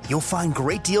between, you'll find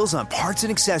great deals on parts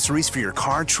and accessories for your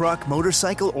car, truck,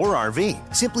 motorcycle, or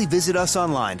RV. Simply visit us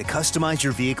online to customize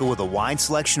your vehicle with a wide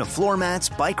selection of floor mats,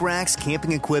 bike racks,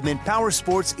 camping equipment, power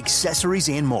sports, accessories,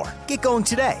 and more. Get going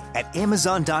today at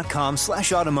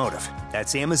Amazon.com/automotive.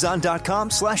 That's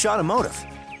Amazon.com/automotive.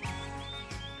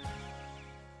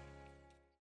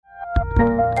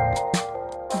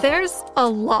 There's a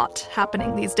lot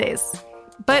happening these days,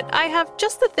 but I have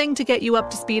just the thing to get you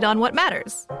up to speed on what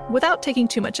matters, without taking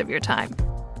too much of your time.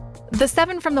 The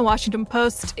 7 from the Washington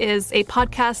Post is a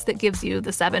podcast that gives you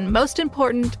the 7 most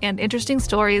important and interesting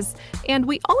stories, and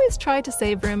we always try to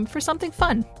save room for something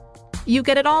fun. You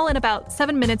get it all in about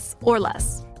 7 minutes or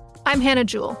less. I'm Hannah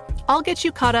Jewell. I'll get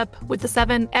you caught up with the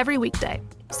 7 every weekday,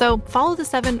 so follow the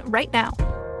 7 right now.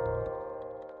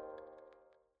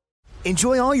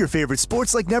 Enjoy all your favorite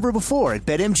sports like never before at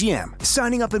BetMGM.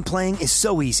 Signing up and playing is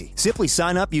so easy. Simply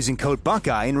sign up using code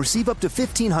Buckeye and receive up to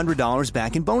 $1,500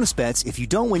 back in bonus bets if you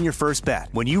don't win your first bet.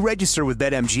 When you register with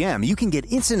BetMGM, you can get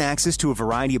instant access to a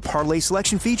variety of parlay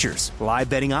selection features, live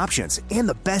betting options, and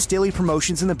the best daily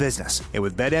promotions in the business. And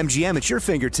with BetMGM at your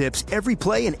fingertips, every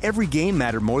play and every game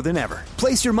matter more than ever.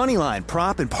 Place your moneyline,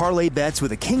 prop, and parlay bets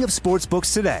with the king of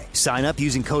sportsbooks today. Sign up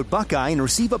using code Buckeye and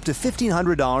receive up to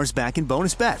 $1,500 back in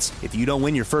bonus bets. if you don't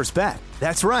win your first bet.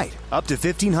 That's right, up to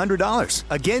 $1,500.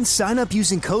 Again, sign up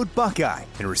using code Buckeye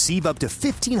and receive up to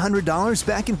 $1,500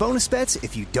 back in bonus bets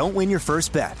if you don't win your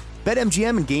first bet.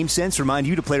 BetMGM and GameSense remind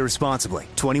you to play responsibly.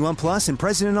 21 plus and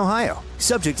present in Ohio.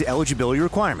 Subject to eligibility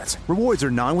requirements. Rewards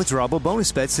are non-withdrawable bonus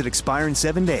bets that expire in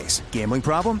 7 days. Gambling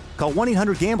problem? Call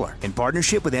 1-800-GAMBLER in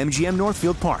partnership with MGM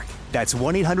Northfield Park. That's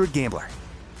 1-800-GAMBLER.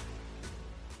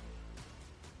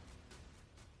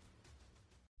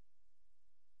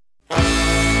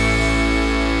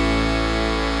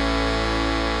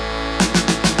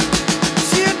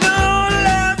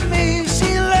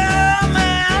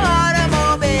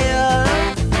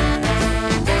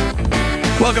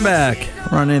 Welcome back.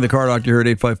 Ron Ananian, the Car Doctor here at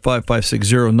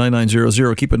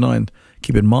 855-560-9900.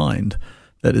 Keep in mind,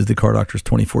 that is the Car Doctor's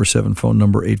 24/7 phone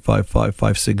number,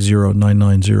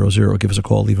 855-560-9900. Give us a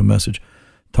call, leave a message.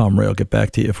 Tom Ray will get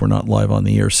back to you if we're not live on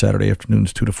the air Saturday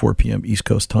afternoons, 2 to 4 p.m. East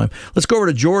Coast time. Let's go over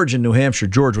to George in New Hampshire.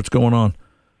 George, what's going on?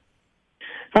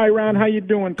 Hi, Ron. How you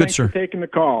doing? Good, Thanks sir. for taking the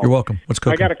call. You're welcome. What's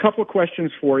cooking? I got a couple of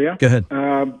questions for you. Go ahead.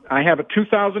 I have a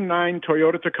 2009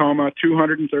 Toyota Tacoma,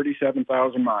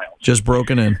 237,000 miles. Just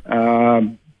broken in.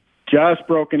 Just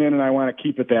broken in, and I want to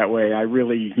keep it that way. I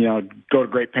really, go to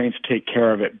great pains to take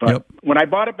care of it. But when I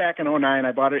bought it back in 2009,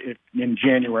 I bought it in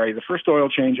January. The first oil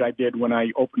change I did when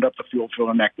I opened up the fuel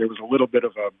filler neck, there was a little bit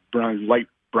of a light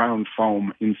brown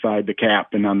foam inside the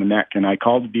cap and on the neck. And I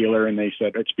called the dealer, and they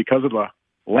said it's because of the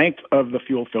length of the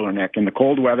fuel filler neck. In the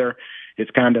cold weather, it's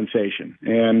condensation.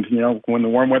 And, when the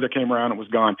warm weather came around, it was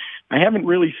gone. I haven't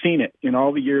really seen it in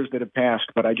all the years that have passed,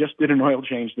 but I just did an oil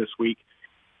change this week,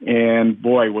 and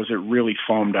boy, was it really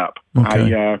foamed up.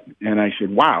 Okay. I said,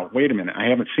 wow, wait a minute, I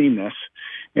haven't seen this.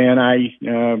 And I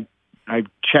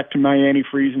checked my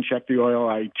antifreeze and checked the oil.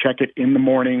 I check it in the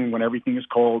morning when everything is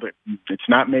cold. It's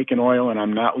not making oil, and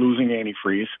I'm not losing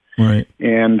antifreeze. Right.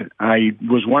 And I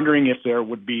was wondering if there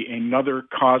would be another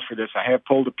cause for this. I have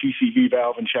pulled a PCV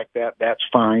valve and checked that. That's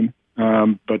fine.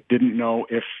 But didn't know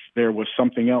if there was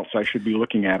something else I should be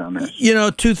looking at on this.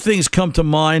 Two things come to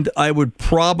mind. I would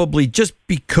probably, just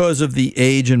because of the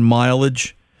age and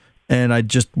mileage, and I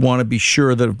just want to be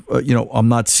sure that, I'm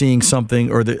not seeing something,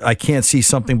 or that I can't see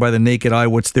something by the naked eye,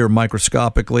 what's there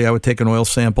microscopically. I would take an oil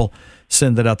sample,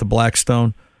 send it out to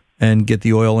Blackstone, and get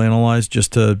the oil analyzed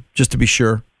just to be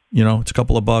sure. It's a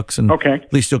couple of bucks, and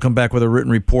at least you'll come back with a written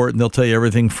report, and they'll tell you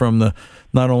everything from the,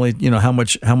 not only, how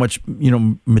much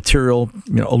material,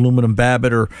 aluminum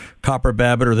babbitt or copper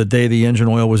babbitt, or the day the engine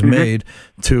oil was made,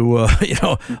 to,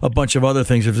 a bunch of other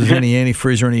things. If there's any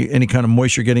antifreeze or any kind of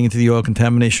moisture getting into the oil,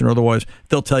 contamination or otherwise,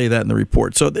 they'll tell you that in the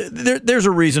report. So there's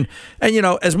a reason. And,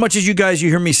 as much as you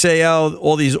hear me say,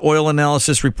 all these oil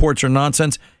analysis reports are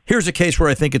nonsense, here's a case where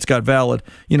I think it's got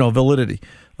validity.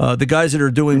 The guys that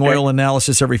are doing oil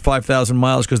analysis every 5,000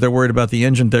 miles because they're worried about the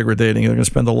engine degrading, they're going to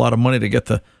spend a lot of money to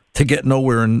get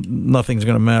nowhere, and nothing's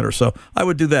going to matter. So I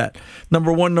would do that.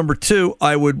 Number one. Number two,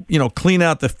 I would clean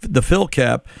out the fill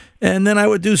cap, and then I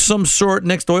would do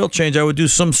next oil change, I would do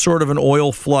some sort of an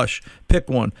oil flush. Pick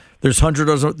one. There's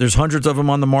hundreds of them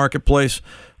on the marketplace.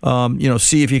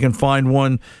 See if you can find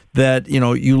one that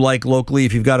you like locally.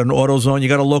 If you've got an AutoZone, you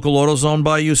got a local AutoZone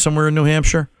by you somewhere in New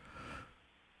Hampshire?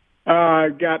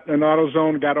 Got an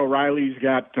AutoZone, got O'Reilly's,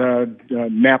 got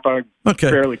Napa,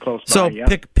 fairly close by.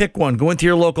 So pick one. Go into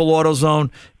your local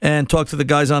AutoZone and talk to the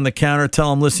guys on the counter.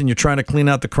 Tell them, listen, you're trying to clean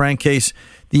out the crankcase,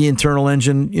 the internal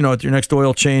engine, at your next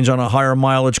oil change on a higher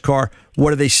mileage car.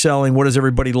 What are they selling? What does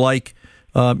everybody like?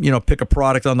 Pick a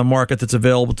product on the market that's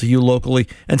available to you locally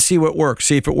and see what works.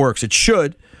 See if it works. It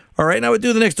should. All right, and I would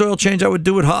do the next oil change. I would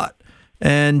do it hot.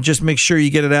 And just make sure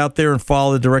you get it out there and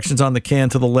follow the directions on the can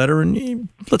to the letter, and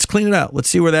let's clean it out. Let's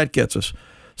see where that gets us.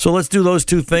 So let's do those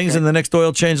two things, and the next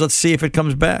oil change, let's see if it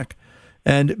comes back.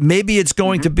 And maybe it's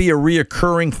going to be a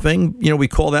reoccurring thing. We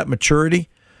call that maturity.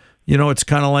 It's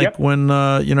kind of like when,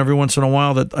 every once in a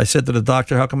while that I said to the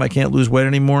doctor, how come I can't lose weight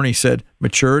anymore? And he said,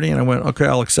 maturity. And I went, okay,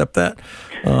 I'll accept that.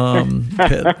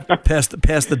 Pass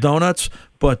the donuts.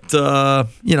 But,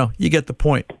 you get the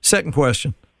point. Second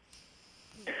question.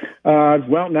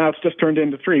 Well, now it's just turned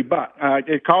into 3, but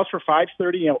it calls for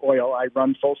 530 oil. I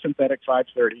run full synthetic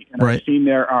 530, and I've seen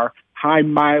there are high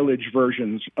mileage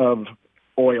versions of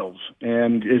oils.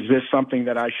 And is this something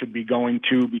that I should be going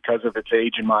to because of its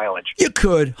age and mileage? You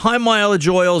could. High mileage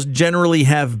oils generally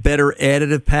have better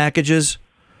additive packages.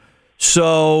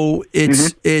 So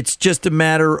it's just a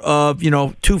matter of, 2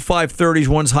 530s,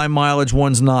 one's high mileage,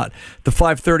 one's not. The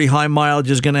 530 high mileage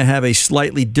is going to have a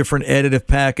slightly different additive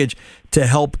package to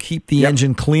help keep the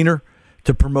engine cleaner,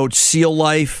 to promote seal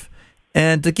life,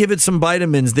 and to give it some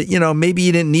vitamins that, maybe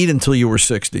you didn't need until you were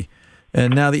 60.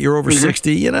 And now that you're over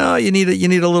 60, you need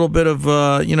a little bit of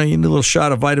you need a little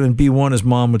shot of vitamin B1, as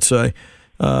Mom would say,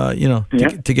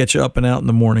 to get you up and out in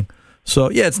the morning.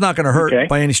 So yeah, it's not going to hurt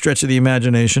by any stretch of the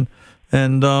imagination.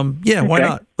 And why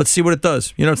not? Let's see what it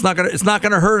does. It's not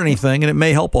gonna hurt anything, and it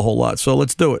may help a whole lot. So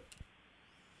let's do it.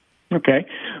 Okay.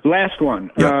 Last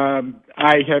one. Yep.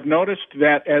 I have noticed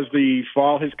that as the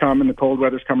fall has come and the cold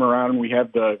weather's come around, we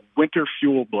have the winter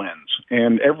fuel blends.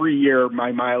 And every year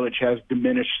my mileage has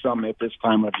diminished some at this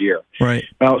time of year. Right.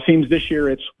 Well, it seems this year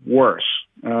it's worse.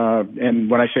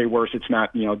 And when I say worse, it's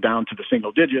not, down to the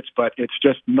single digits, but it's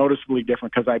just noticeably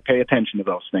different because I pay attention to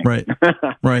those things. Right.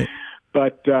 Right.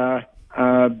 But there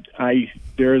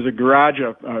is a garage,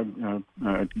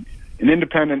 an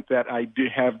independent that I do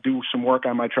some work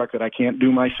on my truck that I can't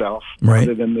do myself,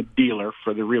 other than the dealer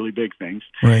for the really big things.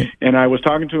 Right. And I was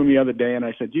talking to him the other day, and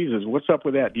I said, "Jesus, what's up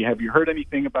with that? Have you heard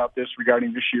anything about this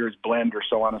regarding this year's blend or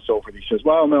so on and so forth?" He says,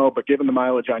 "Well, no, but given the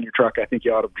mileage on your truck, I think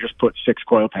you ought to just put 6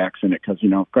 coil packs in it because,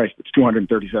 Christ, it's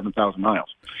 237,000 miles."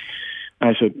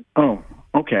 I said, "Oh,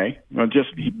 okay." Well,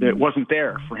 it wasn't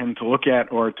there for him to look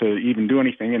at or to even do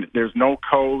anything, and there's no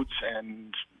codes,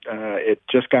 and it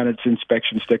just got its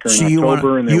inspection sticker in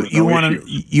October, and there was no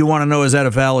issues. You want to know, is that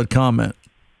a valid comment?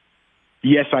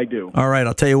 Yes, I do. All right,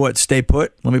 I'll tell you what. Stay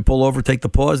put. Let me pull over, take the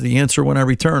pause. The answer when I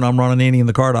return. I'm Ron Ananian,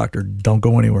 the Car Doctor. Don't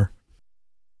go anywhere.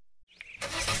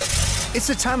 It's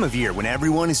the time of year when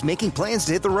everyone is making plans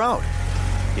to hit the road.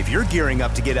 If you're gearing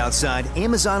up to get outside,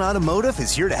 Amazon Automotive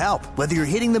is here to help. Whether you're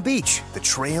hitting the beach, the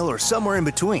trail, or somewhere in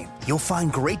between, you'll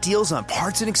find great deals on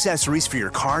parts and accessories for your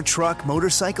car, truck,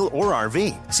 motorcycle, or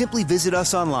RV. Simply visit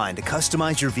us online to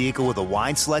customize your vehicle with a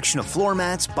wide selection of floor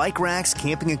mats, bike racks,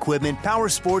 camping equipment, power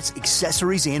sports,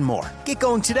 accessories, and more. Get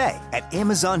going today at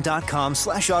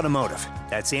Amazon.com/automotive.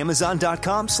 That's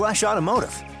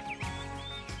Amazon.com/automotive.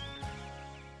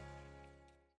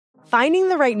 Finding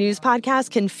the right news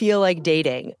podcast can feel like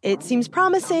dating. It seems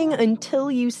promising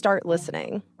until you start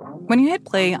listening. When you hit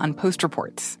play on Post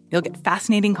Reports, you'll get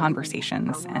fascinating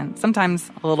conversations and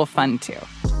sometimes a little fun, too.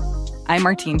 I'm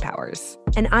Martine Powers.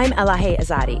 And I'm Elahe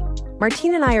Azadi.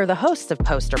 Martine and I are the hosts of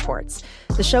Post Reports.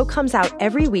 The show comes out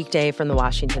every weekday from the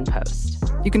Washington Post.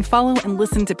 You can follow and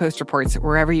listen to Post Reports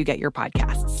wherever you get your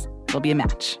podcasts. It'll be a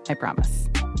match, I promise.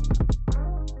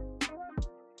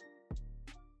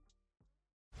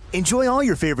 Enjoy all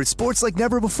your favorite sports like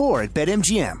never before at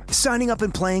BetMGM. Signing up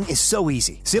and playing is so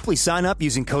easy. Simply sign up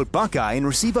using code Buckeye and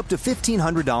receive up to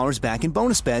 $1,500 back in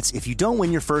bonus bets if you don't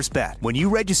win your first bet. When you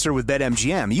register with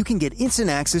BetMGM, you can get instant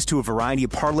access to a variety of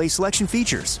parlay selection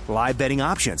features, live betting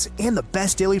options, and the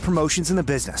best daily promotions in the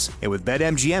business. And with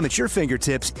BetMGM at your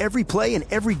fingertips, every play and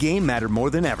every game matter more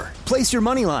than ever. Place your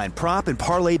moneyline, prop, and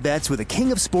parlay bets with the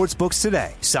king of sportsbooks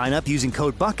today. Sign up using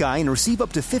code Buckeye and receive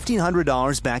up to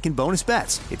 $1,500 back in bonus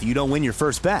bets if you don't win your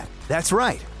first bet. That's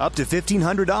right, up to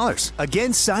 $1,500.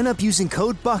 Again, sign up using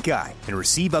code Buckeye and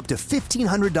receive up to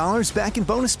 $1,500 back in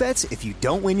bonus bets if you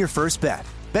don't win your first bet.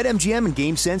 BetMGM and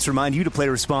GameSense remind you to play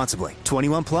responsibly.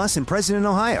 21 plus and present in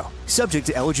Ohio. Subject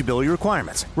to eligibility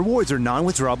requirements. Rewards are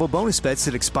non-withdrawable bonus bets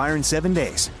that expire in 7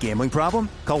 days. Gambling problem?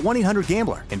 Call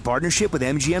 1-800-GAMBLER in partnership with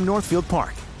MGM Northfield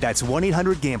Park. That's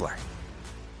 1-800-GAMBLER.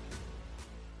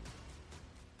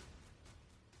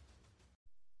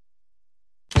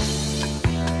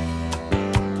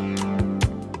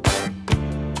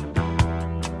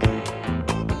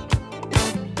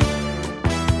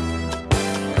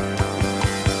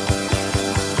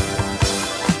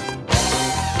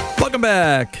 Welcome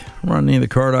back. Ron Ananian, the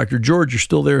Car Doctor. George, you're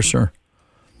still there, sir?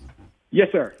 Yes,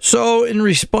 sir. So in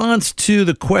response to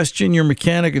the question your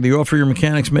mechanic or the offer your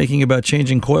mechanic's making about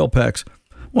changing coil packs,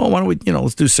 well, why don't we,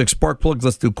 let's do 6 spark plugs,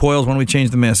 let's do coils, why don't we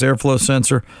change the mass airflow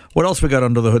sensor? What else we got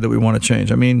under the hood that we want to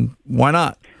change? I mean, why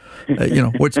not?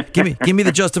 Give me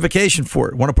the justification for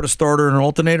it. Want to put a starter and an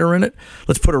alternator in it?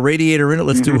 Let's put a radiator in it.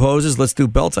 Let's do hoses. Let's do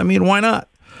belts. I mean, why not?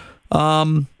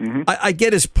 I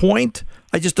get his point.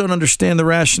 I just don't understand the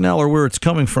rationale or where it's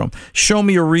coming from. Show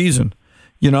me a reason.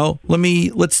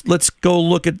 Let's go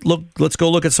look at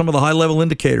some of the high level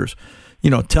indicators.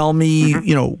 Tell me,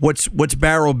 what's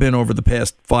barrel been over the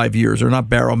past 5 years, or not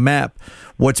barrel map.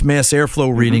 What's mass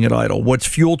airflow reading at idle? What's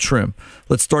fuel trim?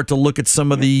 Let's start to look at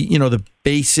some of the, the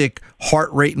basic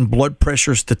heart rate and blood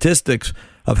pressure statistics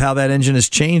of how that engine has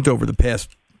changed over the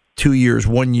past 2 years,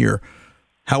 1 year,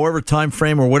 however time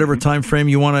frame or whatever time frame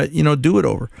you want to, do it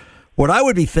over. What I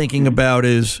would be thinking about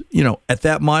is, at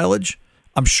that mileage,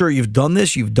 I'm sure you've done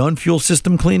this. You've done fuel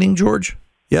system cleaning, George?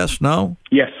 Yes? No?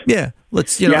 Yes. Yeah.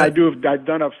 I do. I've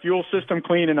done a fuel system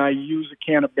clean, and I use a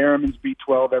can of Berryman's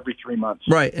B12 every 3 months.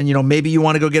 Right. And, maybe you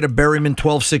want to go get a Berryman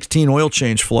 1216 oil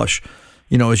change flush.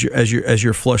 as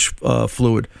your flush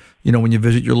fluid. When you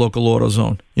visit your local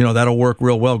AutoZone, that'll work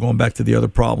real well. Going back to the other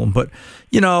problem, but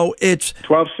it's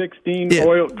 1216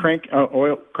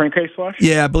 oil crankcase flush.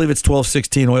 Yeah, I believe it's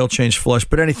 1216 oil change flush.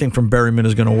 But anything from Berryman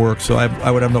is going to work, so I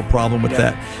would have no problem with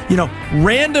that.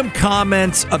 Random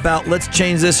comments about let's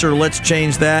change this or let's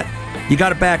change that. You got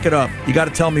to back it up. You got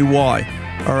to tell me why.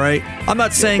 All right, I'm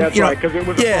not saying that's right, because it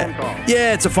was a phone call.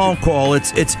 Yeah, it's a phone call.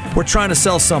 It's we're trying to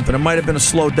sell something. It might have been a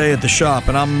slow day at the shop,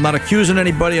 and I'm not accusing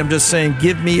anybody. I'm just saying,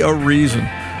 give me a reason.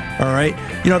 All right,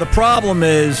 the problem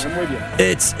is,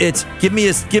 it's give me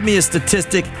a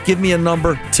statistic, give me a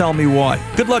number, tell me why.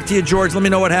 Good luck to you, George. Let me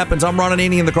know what happens. I'm Ron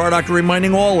Ananian, the Car Doctor,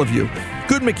 reminding all of you,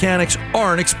 good mechanics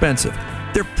aren't expensive.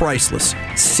 They're priceless.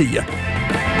 See ya.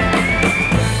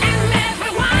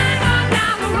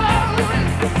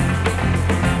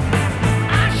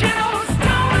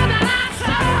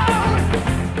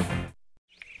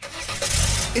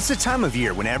 It's the time of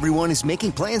year when everyone is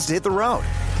making plans to hit the road.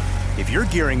 If you're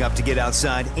gearing up to get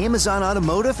outside, Amazon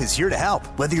Automotive is here to help.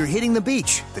 Whether you're hitting the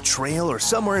beach, the trail, or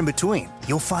somewhere in between,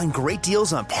 you'll find great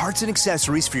deals on parts and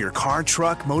accessories for your car,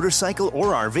 truck, motorcycle,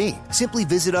 or RV. Simply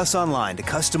visit us online to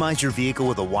customize your vehicle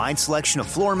with a wide selection of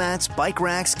floor mats, bike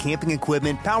racks, camping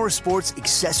equipment, power sports,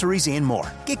 accessories, and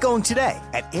more. Get going today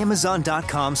at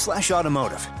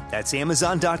Amazon.com/automotive. That's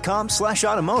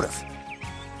Amazon.com/automotive.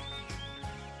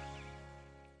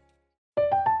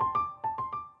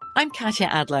 I'm Katya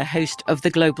Adler, host of The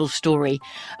Global Story.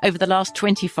 Over the last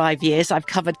 25 years, I've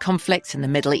covered conflicts in the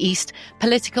Middle East,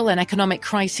 political and economic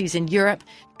crises in Europe,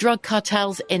 drug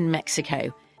cartels in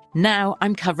Mexico. Now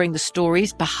I'm covering the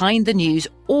stories behind the news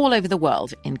all over the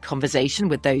world in conversation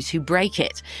with those who break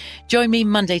it. Join me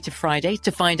Monday to Friday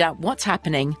to find out what's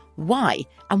happening, why,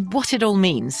 and what it all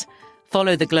means.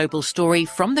 Follow The Global Story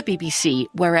from the BBC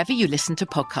wherever you listen to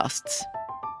podcasts.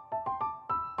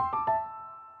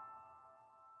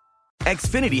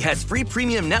 Xfinity has free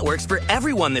premium networks for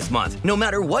everyone this month, no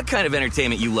matter what kind of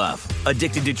entertainment you love.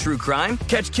 Addicted to true crime?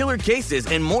 Catch killer cases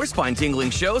and more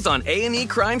spine-tingling shows on A&E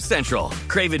Crime Central.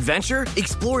 Crave adventure?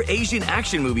 Explore Asian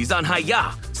action movies on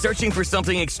Hi-Ya. Searching for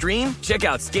something extreme? Check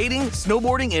out skating,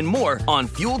 snowboarding, and more on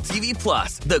Fuel TV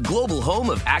Plus, the global home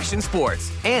of action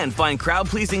sports. And find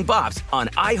crowd-pleasing bops on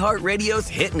iHeartRadio's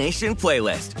Hit Nation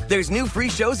playlist. There's new free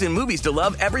shows and movies to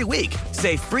love every week.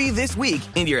 Say free this week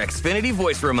in your Xfinity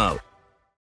voice remote.